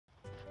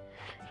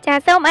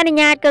ចាសូមអនុញ្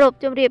ញាតគោរព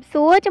ជម្រាប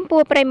សួរចំ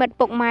ពោះប្រិមិត្ត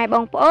ពុកម៉ែប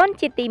ងប្អូន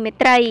ជាទីមេ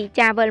ត្រី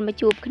ចាវិលមក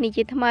ជួបគ្នា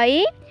ជាថ្មី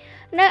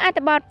នៅអត្ថ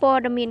បទព័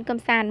ត៌មានកំ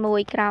សាន្តមួ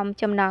យក្រោម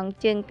ចំណង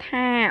ជើង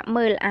ថា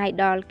មើល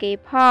idol គេ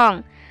ផង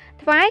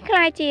ថ្វាយខ្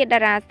លាយជាតា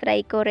រាស្រី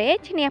កូរ៉េ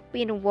ឈ្នះ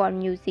ពានរង្វាន់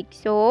Music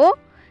Show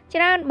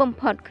ច្រើនបំ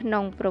ផុតក្នុ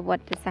ងប្រវ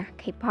ត្តិសាស្ត្រ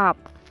Kpop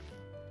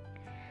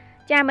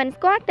ចាមិន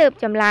ស្គាល់ទើប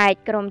ចម្លែក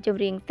ក្រុមច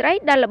ម្រៀងស្រី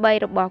ដ៏ល្បី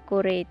របស់កូ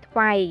រ៉េថ្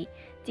វាយ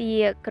ជា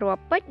គ្រា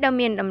ប់ពេជ្រដ៏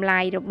មានតម្លៃ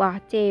របស់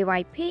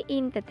JYP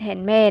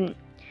Entertainment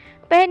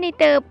ពេលនេះ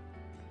ទើប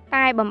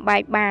តែបំបែ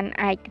កបាន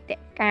ឯកត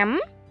កម្ម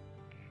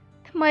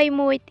ថ្មី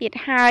មួយទៀត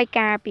ហើយ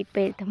កាលពី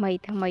ពេលថ្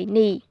មី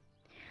នេះ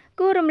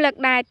គួររំលឹក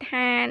ដែរ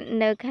ថា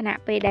នៅខណៈ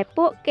ពេលដែល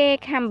ពួកគេ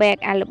comeback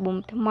album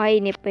ថ្មី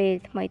នាពេល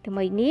ថ្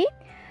មីនេះ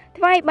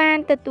ថ្វាយបាន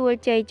ទទួល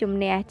ជ័យជំ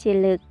នះជា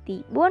លើកទី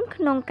4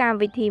ក្នុងកម្ម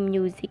វិធី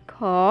Music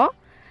Hall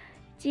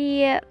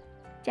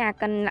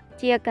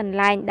ជាកន្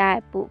លែងដែល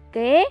ពួក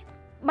គេ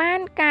បាន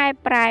កែ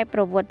ប្រែប្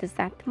រវត្តិ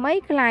សាស្ត្រថ្មី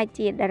ក្លាយ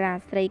ជាតារា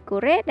ស្រីកូ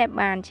រ៉េដែល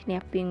បានឈ្នះ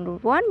ពានរ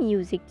ង្វាន់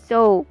Music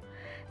Show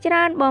ច្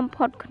រើនបំ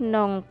ផុតក្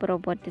នុងប្រ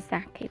វត្តិសា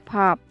ស្ត្រ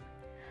Kpop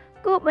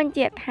គួរបញ្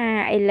ជាក់ថា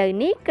ឥឡូវ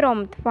នេះក្រុម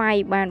ថ្វាយ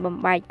បានបំ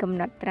បែកកំ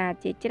ណត់ត្រា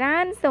ជាច្រើ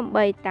នសូម្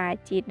បីតែ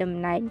ជាតំ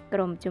ណែងក្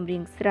រុមចម្រៀ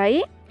ងស្រី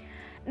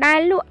ដែល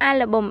លក់អា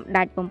ល់ប៊ុម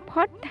ដាច់បំ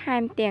ផុតថែ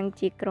មទាំង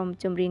ជាក្រុម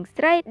ចម្រៀង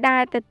ស្រីដែ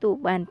លទទួល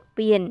បាន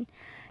ពាន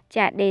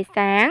ចាដេ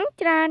សាង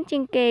ច្រើនជា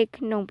ងគេ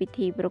ក្នុងពិ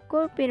ធីប្រគ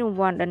ល់ពានរង្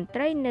វាន់តន្ត្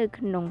រីនៅ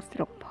ក្នុងស្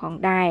រុកផង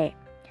ដែរ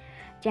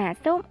ចា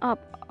សូមអប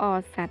អរ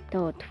សាទ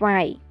រថ្វា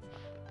យ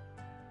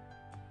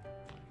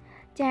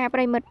ចាប្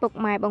រិមិត្តពុក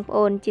ម៉ែបងប្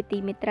អូនជាទី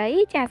មេត្រី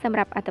ចាសម្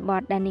រាប់អត្ថប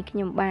ទដែលនេះខ្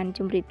ញុំបានជ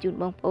ម្រាបជូន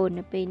បងប្អូន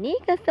នៅពេលនេះ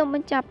ក៏សូមប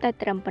ញ្ចប់តែ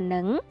ត្រឹមប៉ុណ្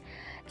ណឹង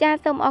ចា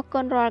សូមអរគុ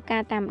ណរាល់កា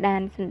រតាមដា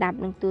នស្ដាប់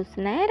និងទស្ស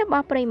នារប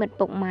ស់ប្រិមិត្ត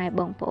ពុកម៉ែ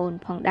បងប្អូន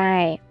ផង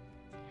ដែរ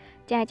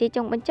ចាជា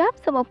ចុងបញ្ចប់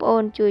សូមបងប្អូ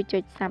នជួយចុ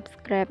ច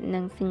Subscribe និ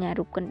ងសញ្ញា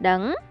រូបកណ្ដឹ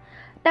ង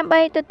ដើម្បី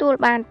ទទួល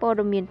បានព័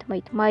ត៌មានថ្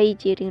មី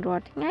ជារៀងរា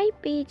ល់ថ្ងៃ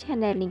ពី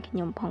Channel នេះខ្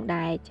ញុំផង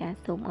ដែរចា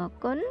សូមអរ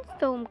គុណ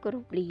សូមគោរ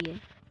ពលា